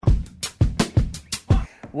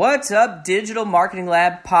What's up, Digital Marketing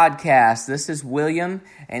Lab podcast? This is William,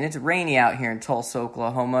 and it's rainy out here in Tulsa,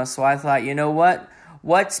 Oklahoma, so I thought, you know what?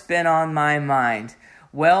 What's been on my mind?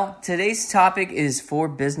 Well, today's topic is for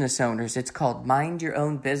business owners. It's called Mind Your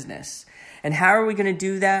Own Business. And how are we going to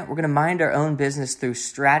do that? We're going to mind our own business through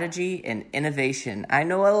strategy and innovation. I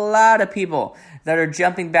know a lot of people that are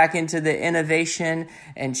jumping back into the innovation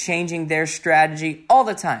and changing their strategy all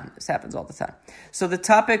the time. This happens all the time. So the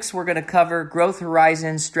topics we're going to cover: growth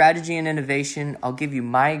horizon, strategy and innovation. I'll give you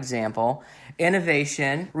my example: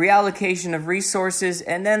 innovation, reallocation of resources,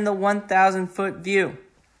 and then the 1,000-foot view.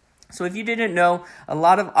 So if you didn't know, a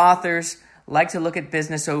lot of authors like to look at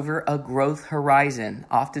business over a growth horizon.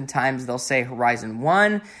 Oftentimes they'll say horizon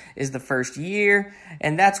 1 is the first year,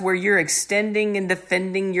 and that's where you're extending and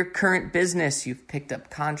defending your current business. You've picked up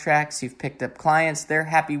contracts, you've picked up clients, they're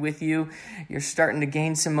happy with you, you're starting to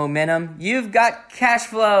gain some momentum, you've got cash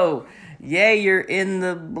flow. Yay, you're in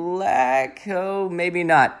the black. Oh, maybe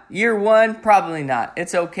not. Year 1, probably not.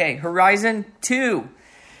 It's okay. Horizon 2.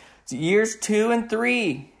 Years 2 and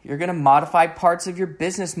 3. You're going to modify parts of your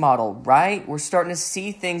business model, right? We're starting to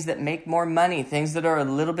see things that make more money, things that are a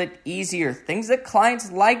little bit easier, things that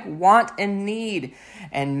clients like, want, and need,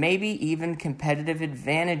 and maybe even competitive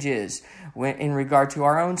advantages in regard to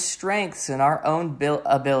our own strengths and our own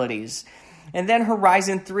abilities. And then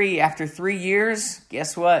Horizon 3, after 3 years,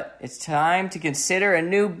 guess what? It's time to consider a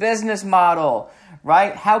new business model,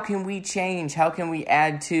 right? How can we change? How can we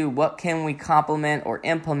add to? What can we complement or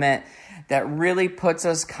implement that really puts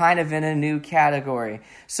us kind of in a new category?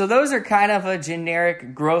 So those are kind of a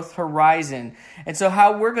generic growth horizon. And so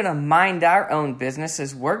how we're going to mind our own business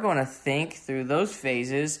is we're going to think through those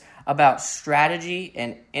phases about strategy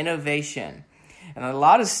and innovation. And a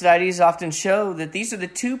lot of studies often show that these are the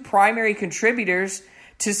two primary contributors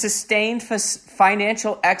to sustained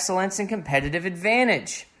financial excellence and competitive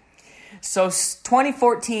advantage. So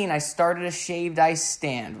 2014, I started a shaved ice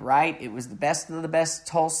stand, right? It was the best of the best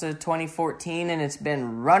Tulsa 2014, and it's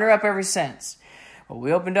been runner-up ever since. Well,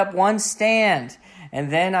 we opened up one stand,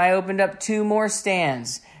 and then I opened up 2 more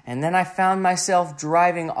stands, and then I found myself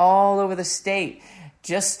driving all over the state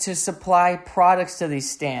just to supply products to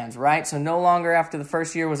these stands, right? So no longer after the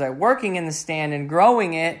first year was I working in the stand and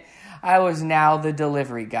growing it. I was now the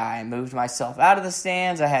delivery guy. I moved myself out of the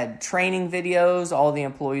stands. I had training videos. All the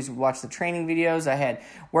employees would watch the training videos. I had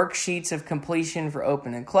worksheets of completion for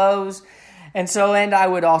open and close. And I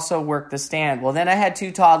would also work the stand. Well, then I had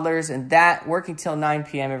 2 toddlers, and that working till 9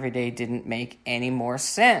 p.m. every day didn't make any more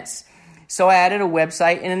sense. So I added a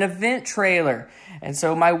website and an event trailer. And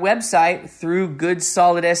so my website, through good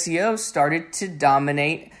solid SEO, started to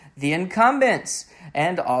dominate the incumbents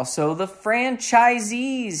and also the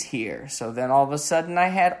franchisees here. So then all of a sudden I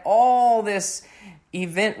had all this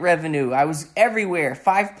event revenue. I was everywhere,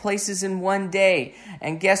 5 places in one day.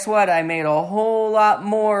 And guess what? I made a whole lot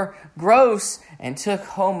more gross and took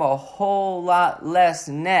home a whole lot less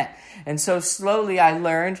net. And so slowly I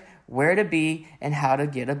learned where to be and how to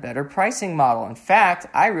get a better pricing model. In fact,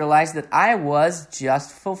 I realized that I was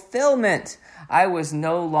just fulfillment. I was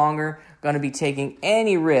no longer going to be taking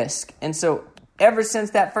any risk. And so ever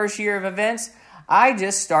since that first year of events, I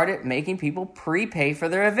just started making people prepay for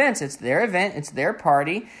their events. It's their event. It's their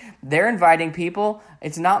party. They're inviting people.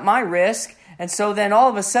 It's not my risk. And so then all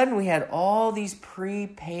of a sudden we had all these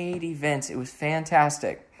prepaid events. It was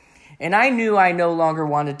fantastic. And I knew I no longer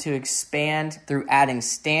wanted to expand through adding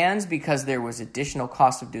stands because there was additional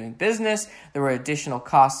cost of doing business. There were additional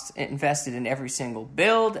costs invested in every single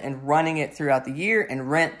build and running it throughout the year, and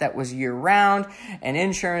rent that was year-round, and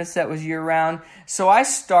insurance that was year-round. So I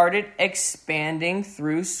started expanding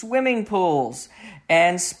through swimming pools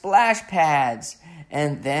and splash pads,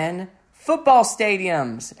 and then football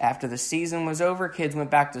stadiums. After the season was over, kids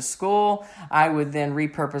went back to school. I would then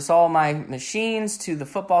repurpose all my machines to the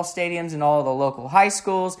football stadiums and all the local high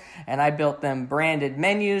schools, and I built them branded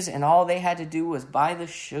menus, and all they had to do was buy the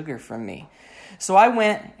sugar from me. So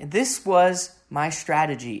this was my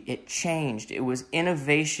strategy. It changed. It was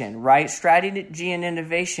innovation, right? Strategy and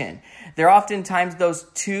innovation. They're oftentimes those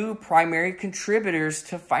 2 primary contributors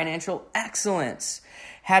to financial excellence.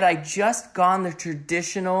 Had I just gone the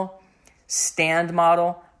traditional stand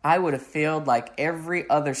model, I would have failed like every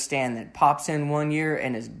other stand that pops in one year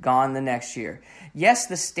and is gone the next year. Yes,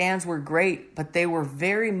 the stands were great, but they were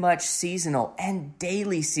very much seasonal and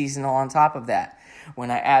daily seasonal on top of that. When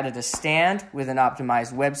I added a stand with an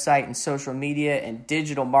optimized website and social media and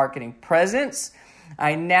digital marketing presence,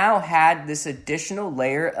 I now had this additional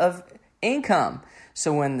layer of income.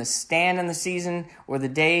 So when the stand in the season or the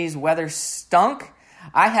day's weather stunk,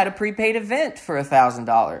 I had a prepaid event for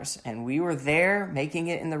 $1,000, and we were there making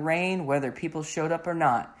it in the rain, whether people showed up or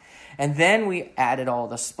not. And then we added all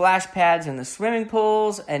the splash pads and the swimming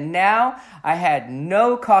pools, and now I had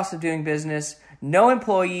no cost of doing business, no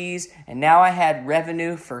employees, and now I had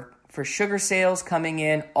revenue for sugar sales coming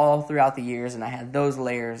in all throughout the years, and I had those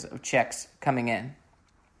layers of checks coming in.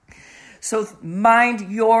 So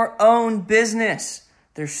mind your own business.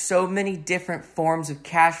 There's so many different forms of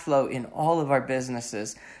cash flow in all of our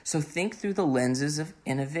businesses. So think through the lenses of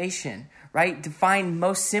innovation, right? Defined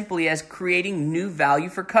most simply as creating new value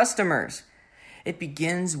for customers. It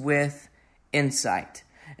begins with insight.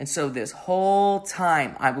 And so this whole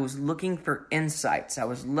time I was looking for insights. I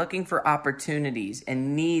was looking for opportunities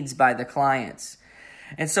and needs by the clients.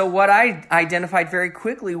 And so what I identified very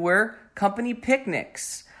quickly were company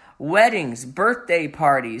picnics, weddings, birthday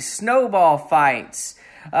parties, snowball fights,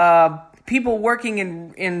 people working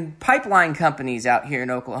in pipeline companies out here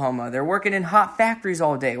in Oklahoma. They're working in hot factories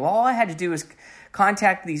all day. Well, all I had to do was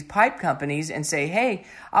contact these pipe companies and say, hey,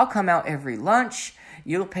 I'll come out every lunch.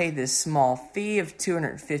 You'll pay this small fee of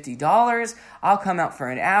 $250. I'll come out for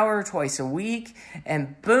an hour twice a week,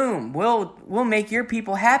 and boom, we'll make your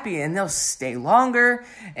people happy, and they'll stay longer.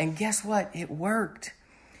 And guess what? It worked.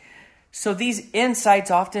 So these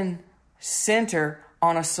insights often center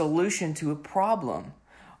on a solution to a problem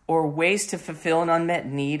or ways to fulfill an unmet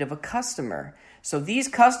need of a customer. So these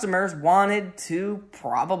customers wanted to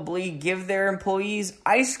probably give their employees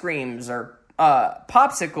ice creams or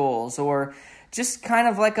popsicles or just kind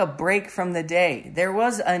of like a break from the day. There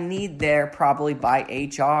was a need there probably by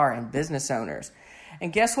HR and business owners.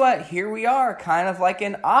 And guess what? Here we are, kind of like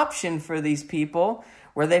an option for these people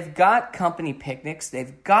where they've got company picnics,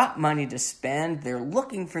 they've got money to spend, they're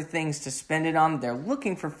looking for things to spend it on, they're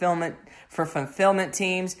looking for fulfillment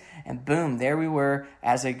teams, and boom, there we were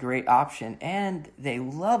as a great option. And they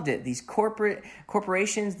loved it. These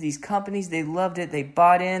corporations, these companies, they loved it. They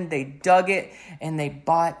bought in, they dug it, and they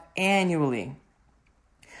bought annually.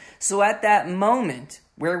 So at that moment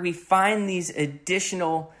where we find these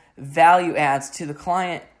additional value adds to the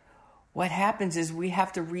client, what happens is we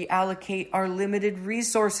have to reallocate our limited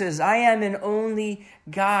resources. I am an only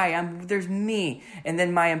guy. There's me and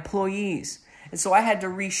then my employees. And so I had to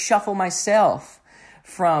reshuffle myself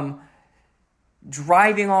from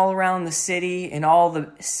driving all around the city in all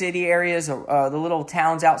the city areas or the little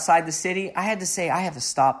towns outside the city. I had to say, I have to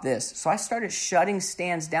stop this. So I started shutting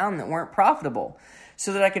stands down that weren't profitable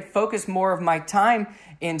so that I could focus more of my time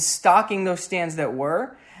in stocking those stands that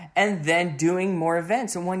were, and then doing more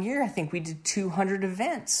events. In 1 year, I think we did 200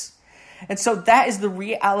 events. And so that is the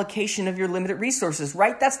reallocation of your limited resources,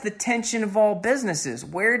 right? That's the tension of all businesses.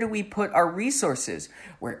 Where do we put our resources?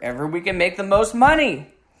 Wherever we can make the most money.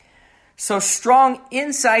 So strong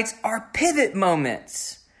insights are pivot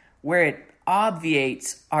moments where it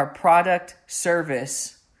obviates our product,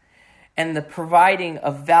 service, and the providing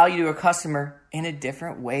of value to a customer in a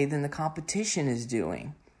different way than the competition is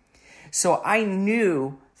doing. So I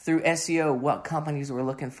knew through SEO what companies were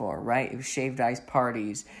looking for, right? It was shaved ice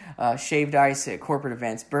parties, shaved ice at corporate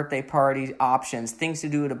events, birthday parties, options, things to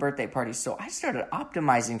do at a birthday party. So I started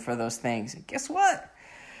optimizing for those things. And guess what?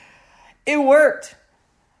 It worked.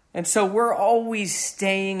 And so we're always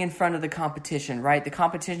staying in front of the competition, right? The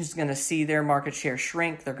competition is going to see their market share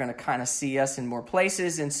shrink. They're going to kind of see us in more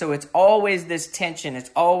places. And so it's always this tension.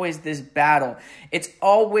 It's always this battle. It's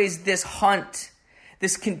always this hunt.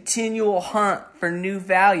 This continual hunt for new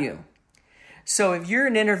value. So if you're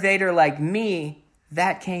an innovator like me,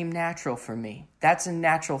 that came natural for me. That's a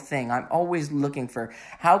natural thing. I'm always looking for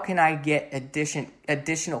how can I get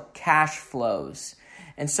additional cash flows.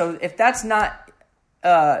 And so if that's not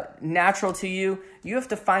natural to you, you have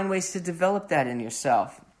to find ways to develop that in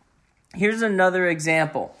yourself. Here's another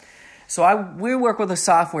example. So we work with a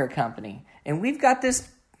software company, and we've got this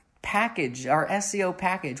package, our SEO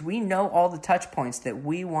package. We know all the touch points that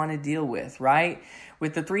we want to deal with, right?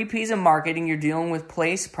 With the 3 P's of marketing, you're dealing with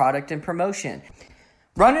place, product, and promotion.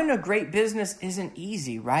 Running a great business isn't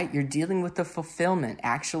easy, right? You're dealing with the fulfillment,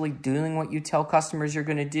 actually doing what you tell customers you're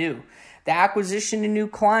going to do. The acquisition of new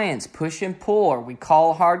clients, push and pull. Are we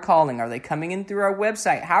hard calling? Are they coming in through our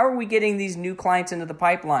website? How are we getting these new clients into the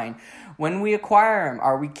pipeline? When we acquire them,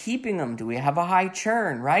 are we keeping them? Do we have a high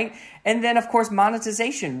churn, right? And then, of course,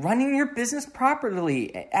 monetization, running your business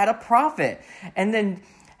properly at a profit. And then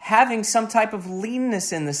having some type of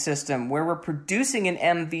leanness in the system where we're producing an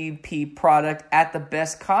MVP product at the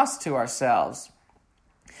best cost to ourselves.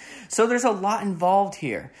 So there's a lot involved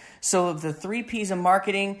here. So the 3 P's of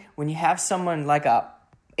marketing, when you have someone like a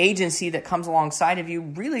agency that comes alongside of you,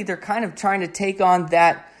 really they're kind of trying to take on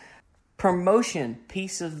that promotion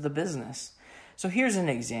piece of the business. So here's an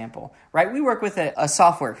example, right? We work with a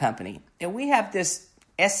software company, and we have this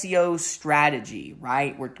SEO strategy,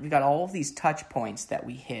 right? We got all of these touch points that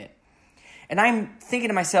we hit. And I'm thinking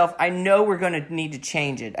to myself, I know we're going to need to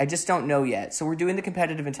change it. I just don't know yet. So we're doing the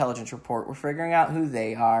competitive intelligence report. We're figuring out who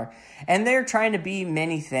they are. And they're trying to be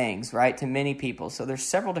many things, right, to many people. So there's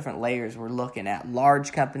several different layers we're looking at.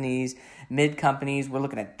 Large companies, mid companies. We're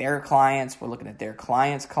looking at their clients. We're looking at their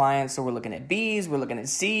clients' clients. So we're looking at Bs. We're looking at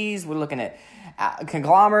Cs. We're looking at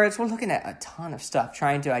conglomerates. We're looking at a ton of stuff,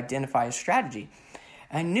 trying to identify a strategy.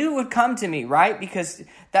 I knew it would come to me, right? Because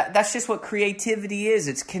that's just what creativity is.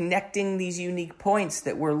 It's connecting these unique points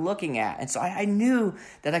that we're looking at. And so I knew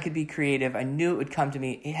that I could be creative. I knew it would come to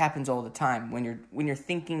me. It happens all the time when you're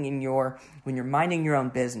thinking when you're minding your own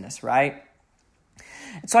business, right?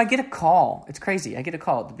 And so I get a call. It's crazy. I get a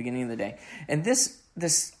call at the beginning of the day. And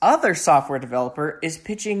this other software developer is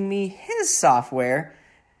pitching me his software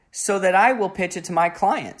so that I will pitch it to my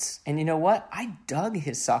clients. And you know what? I dug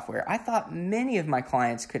his software. I thought many of my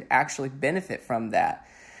clients could actually benefit from that.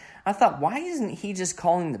 I thought, why isn't he just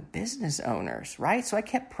calling the business owners, right? So I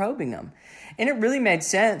kept probing them. And it really made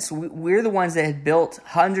sense. We're the ones that had built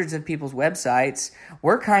hundreds of people's websites.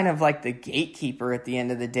 We're kind of like the gatekeeper at the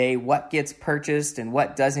end of the day, what gets purchased and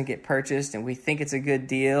what doesn't get purchased. And we think it's a good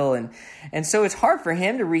deal. And so it's hard for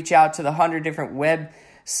him to reach out to the 100 different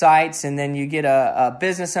websites, and then you get a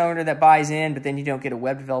business owner that buys in, but then you don't get a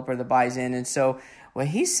web developer that buys in. And so what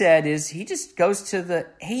he said is he just goes to the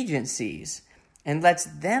agencies and lets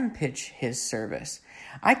them pitch his service.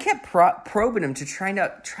 I kept probing him to try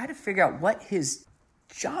to figure out what his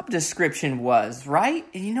job description was, right?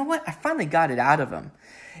 And you know what? I finally got it out of him.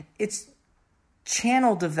 It's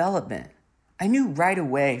channel development. I knew right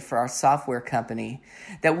away for our software company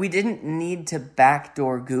that we didn't need to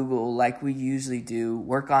backdoor Google like we usually do,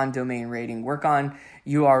 work on domain rating, work on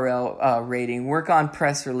URL rating, work on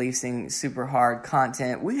press releasing super hard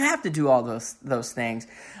content. We have to do all those things.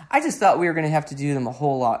 I just thought we were going to have to do them a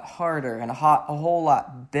whole lot harder and a whole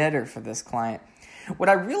lot better for this client. What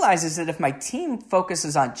I realized is that if my team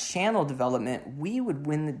focuses on channel development, we would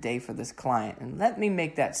win the day for this client. And let me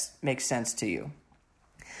make that make sense to you.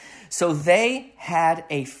 So they had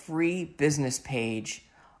a free business page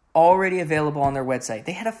already available on their website.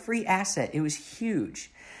 They had a free asset. It was huge.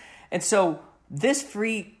 And so this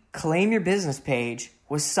free Claim Your Business page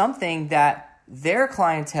was something that their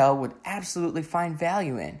clientele would absolutely find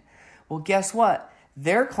value in. Well, guess what?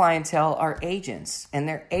 Their clientele are agents, and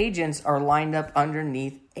their agents are lined up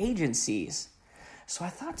underneath agencies. So I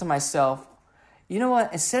thought to myself, you know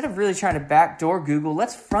what? Instead of really trying to backdoor Google,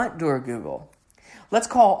 let's front door Google. Let's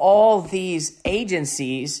call all these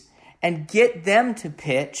agencies and get them to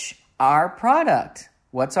pitch our product.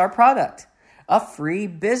 What's our product? A free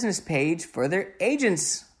business page for their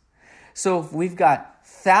agents. So if we've got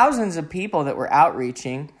thousands of people that we're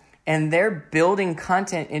outreaching, and they're building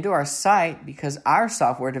content into our site because our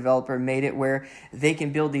software developer made it where they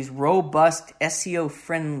can build these robust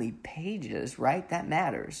SEO-friendly pages, right? That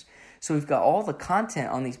matters. So we've got all the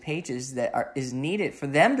content on these pages that is needed for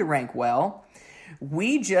them to rank well.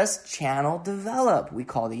 We just channel develop. We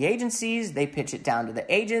call the agencies, they pitch it down to the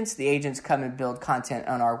agents come and build content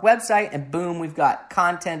on our website, and boom, we've got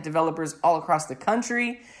content developers all across the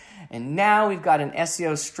country. And now we've got an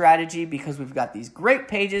SEO strategy because we've got these great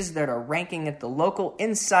pages that are ranking at the local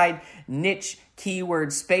inside niche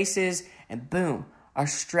keyword spaces, and boom, our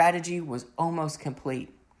strategy was almost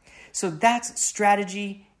complete. So that's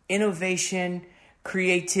strategy, innovation,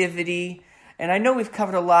 creativity. And I know we've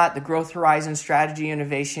covered a lot, the growth horizon, strategy,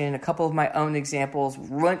 innovation, a couple of my own examples,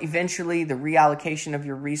 eventually the reallocation of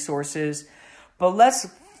your resources. But let's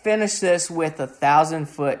finish this with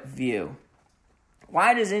 1,000-foot view.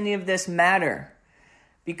 Why does any of this matter?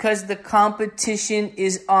 Because the competition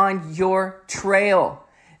is on your trail.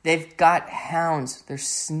 They've got hounds. They're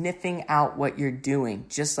sniffing out what you're doing,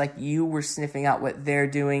 just like you were sniffing out what they're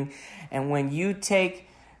doing. And when you take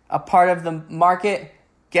a part of the market,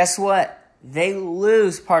 guess what? They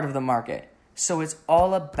lose part of the market. So it's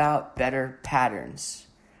all about better patterns.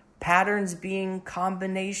 Patterns being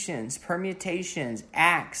combinations, permutations,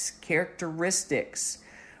 acts, characteristics.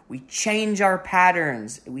 We change our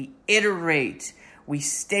patterns, we iterate, we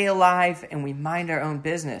stay alive, and we mind our own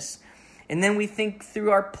business. And then we think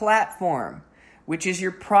through our platform, which is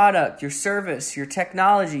your product, your service, your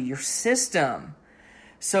technology, your system.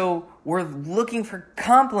 So we're looking for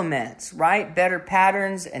complements, right? Better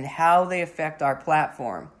patterns and how they affect our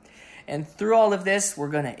platform. And through all of this, we're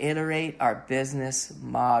going to iterate our business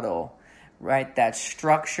model, right? That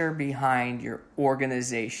structure behind your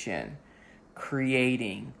organization,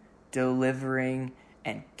 creating, delivering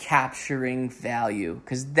and capturing value,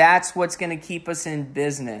 because that's what's going to keep us in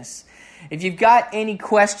business. If you've got any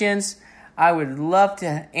questions, I would love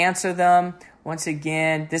to answer them. Once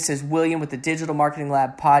again, this is William with the Digital Marketing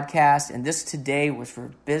Lab podcast, and this today was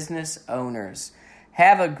for business owners.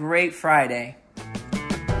 Have a great Friday.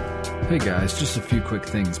 Hey guys, just a few quick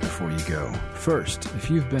things before you go. First, if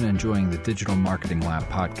you've been enjoying the Digital Marketing Lab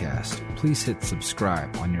podcast, please hit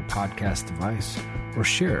subscribe on your podcast device or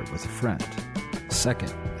share it with a friend.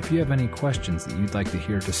 Second, if you have any questions that you'd like to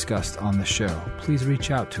hear discussed on the show, please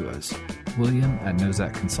reach out to us,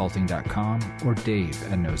 William@nozakconsulting.com or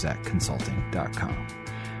Dave@nozakconsulting.com.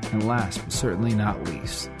 And last but certainly not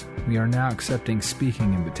least, we are now accepting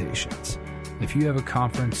speaking invitations. If you have a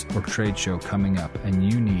conference or trade show coming up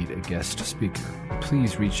and you need a guest speaker,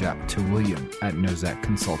 please reach out to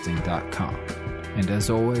William@nozakconsulting.com. And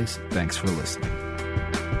as always, thanks for listening.